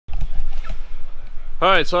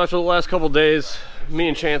Alright, so after the last couple days, me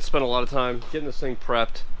and Chance spent a lot of time getting this thing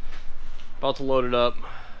prepped. About to load it up,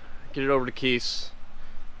 get it over to Keith,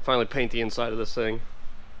 finally paint the inside of this thing.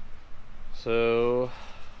 So,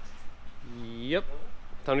 yep,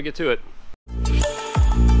 time to get to it.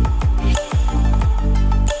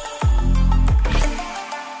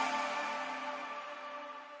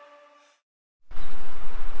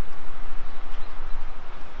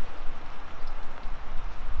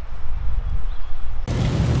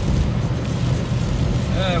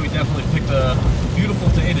 We definitely picked a beautiful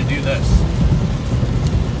day to do this.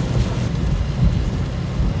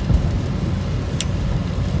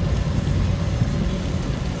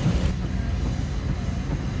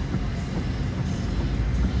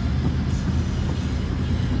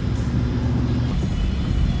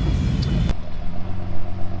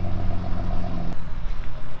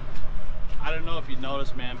 I don't know if you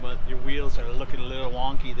noticed, man, but your wheels are looking a little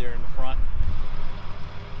wonky there in the front.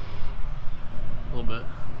 A little bit.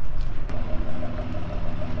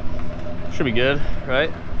 Should be good, right?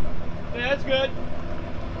 Yeah, that's good.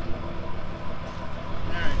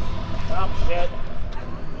 Alright. Oh, shit.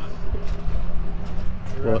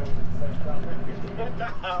 What? The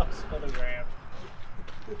house for the ramp.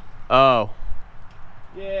 Oh.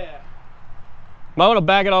 Yeah. Might want to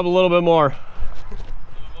back it up a little bit more.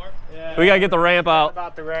 Yeah. We gotta get the ramp out.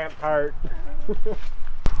 About the ramp part.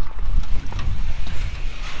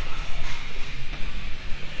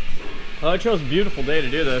 Well, I chose a beautiful day to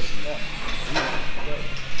do this. Yeah.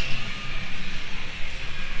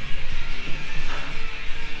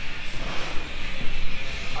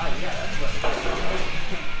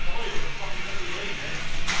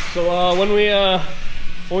 So when we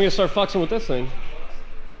gonna start fucking with this thing?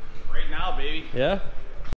 Right now, baby. Yeah.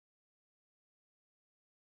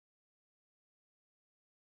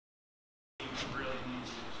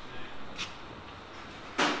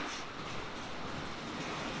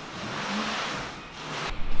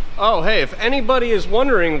 Oh, hey, if anybody is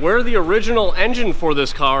wondering where the original engine for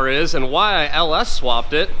this car is and why I LS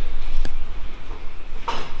swapped it,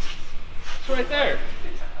 it's right there.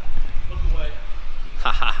 Look away.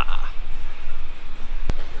 Ha ha ha.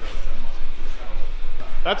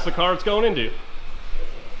 That's the car it's going into.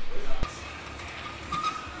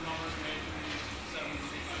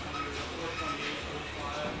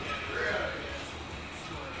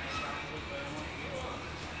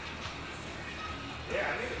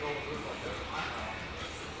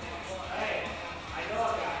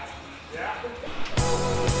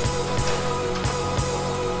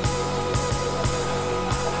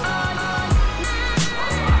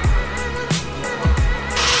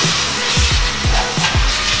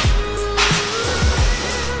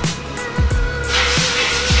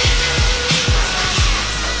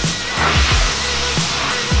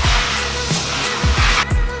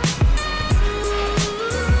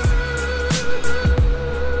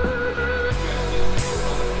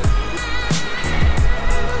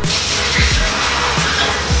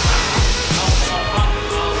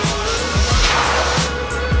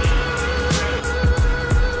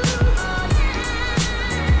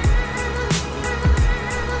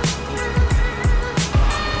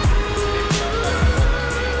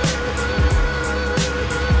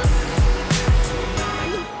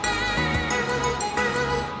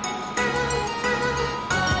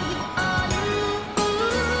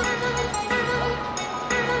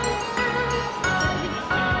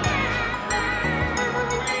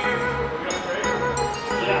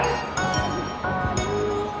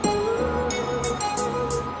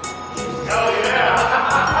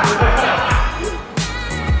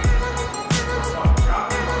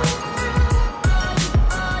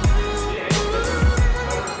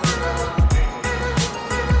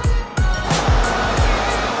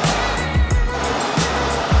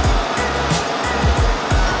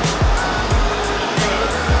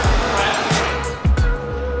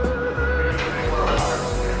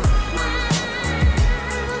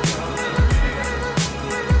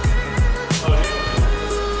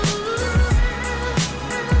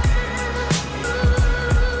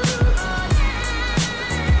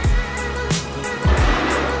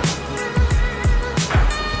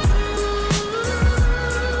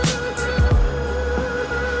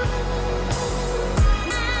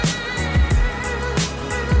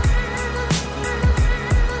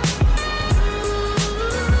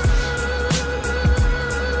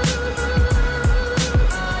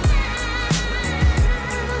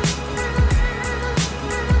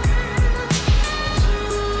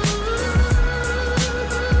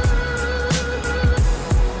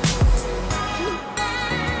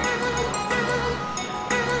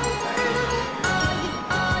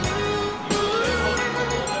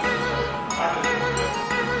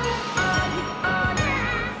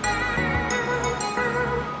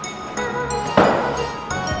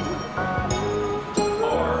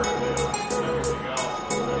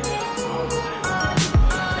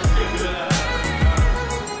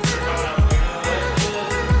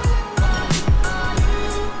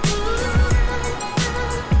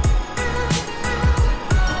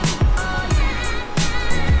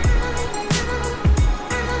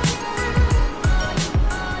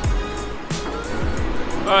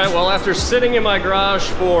 Alright, well, after sitting in my garage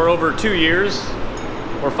for over 2 years,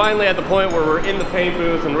 we're finally at the point where we're in the paint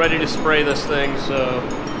booth and ready to spray this thing. So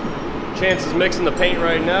Chance is mixing the paint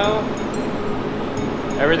right now.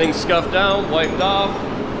 Everything's scuffed down, wiped off,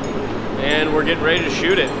 and we're getting ready to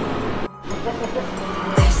shoot it.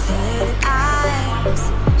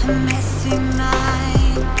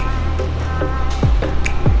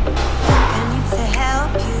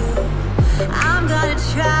 I'm gonna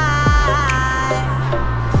try.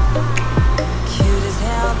 Cute as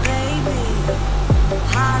hell, baby.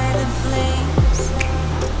 Hotter than flames.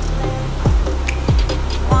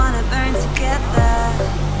 Wanna burn together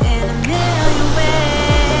in a million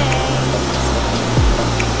ways.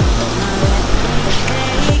 Now let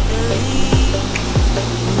me take the lead.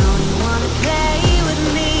 You know you wanna play with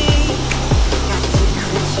me. Got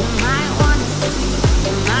secrets you might wanna see.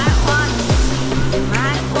 You might wanna see. You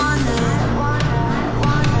might wanna.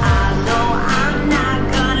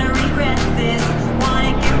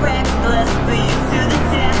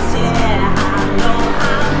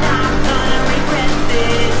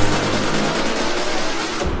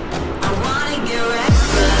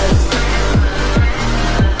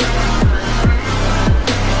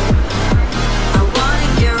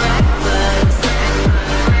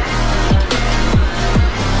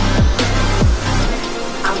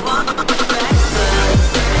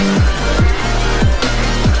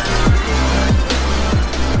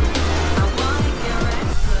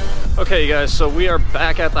 Okay, you guys, so we are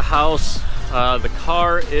back at the house. The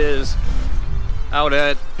car is out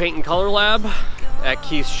at Paint and Color Lab at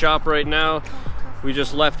Keith's shop right now. We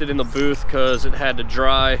just left it in the booth because it had to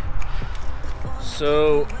dry.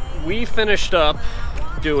 So we finished up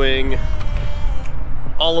doing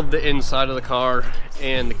all of the inside of the car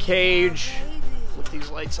and the cage. Flip these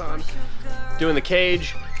lights on. Doing the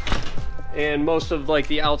cage and most of like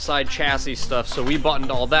the outside chassis stuff. So we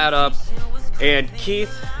buttoned all that up. And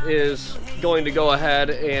Keith is going to go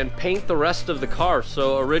ahead and paint the rest of the car.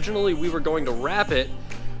 So originally we were going to wrap it,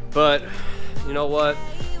 but you know what?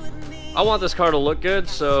 I want this car to look good,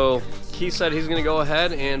 so Keith said he's gonna go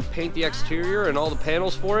ahead and paint the exterior and all the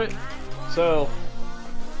panels for it. So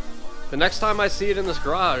the next time I see it in this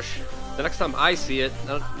garage, the next time I see it,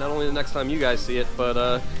 not only the next time you guys see it,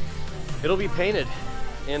 but it'll be painted.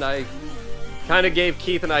 And I kind of gave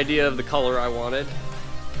Keith an idea of the color I wanted.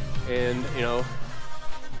 And you know,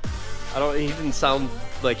 he didn't sound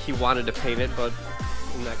like he wanted to paint it, but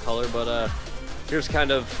in that color. But here's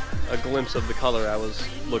kind of a glimpse of the color I was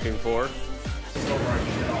looking for.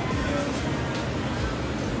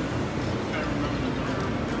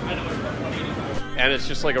 And it's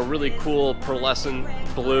just like a really cool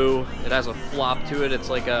pearlescent blue. It has a flop to it. It's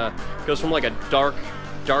like goes from like a dark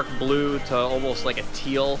blue to almost like a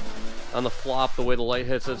teal on the flop, the way the light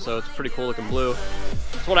hits it. So it's pretty cool looking blue.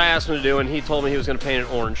 That's what I asked him to do, and he told me he was going to paint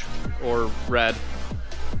it orange or red.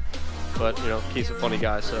 But you know, Keith's a funny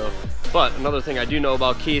guy. So, but another thing I do know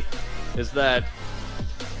about Keith is that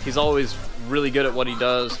he's always really good at what he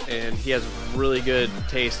does, and he has really good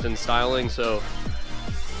taste in styling. So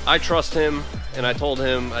I trust him, and I told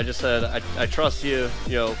him, I just said, I trust you.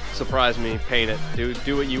 You know, surprise me, paint it,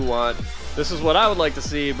 do what you want. This is what I would like to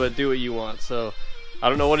see, but do what you want. So I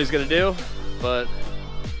don't know what he's gonna do, but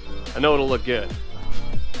I know it'll look good.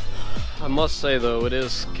 I must say though, it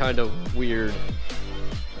is kind of weird.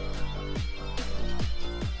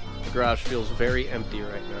 The garage feels very empty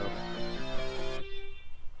right now.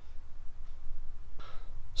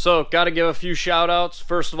 So, gotta give a few shout outs.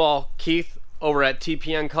 First of all, Keith over at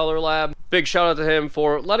TPN Color Lab. Big shout out to him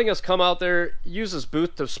for letting us come out there, use his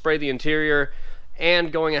booth to spray the interior,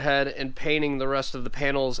 and going ahead and painting the rest of the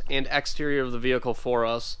panels and exterior of the vehicle for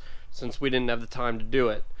us, since we didn't have the time to do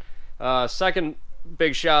it. Second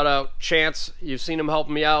big shout out, Chance. You've seen him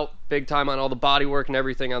helping me out big time on all the body work and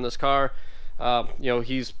everything on this car. You know,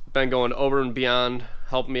 he's been going over and beyond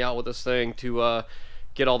helping me out with this thing to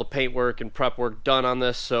get all the paint work and prep work done on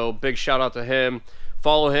this. So big shout out to him.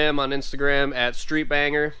 Follow him on Instagram at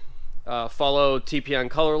StreetBanger. Follow TPN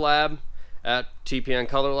Color Lab at TPN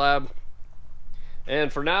Color Lab.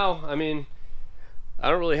 And for now, I mean,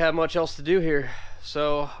 I don't really have much else to do here.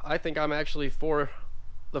 So I think I'm actually, for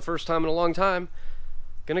the first time in a long time,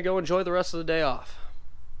 gonna go enjoy the rest of the day off.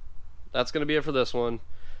 That's gonna be it for this one.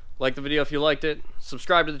 Like the video if you liked it.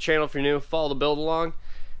 Subscribe to the channel if you're new. Follow the build along.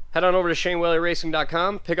 Head on over to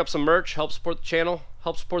ShaneWhaleyRacing.com. Pick up some merch. Help support the channel.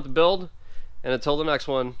 Help support the build. And until the next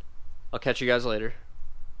one, I'll catch you guys later.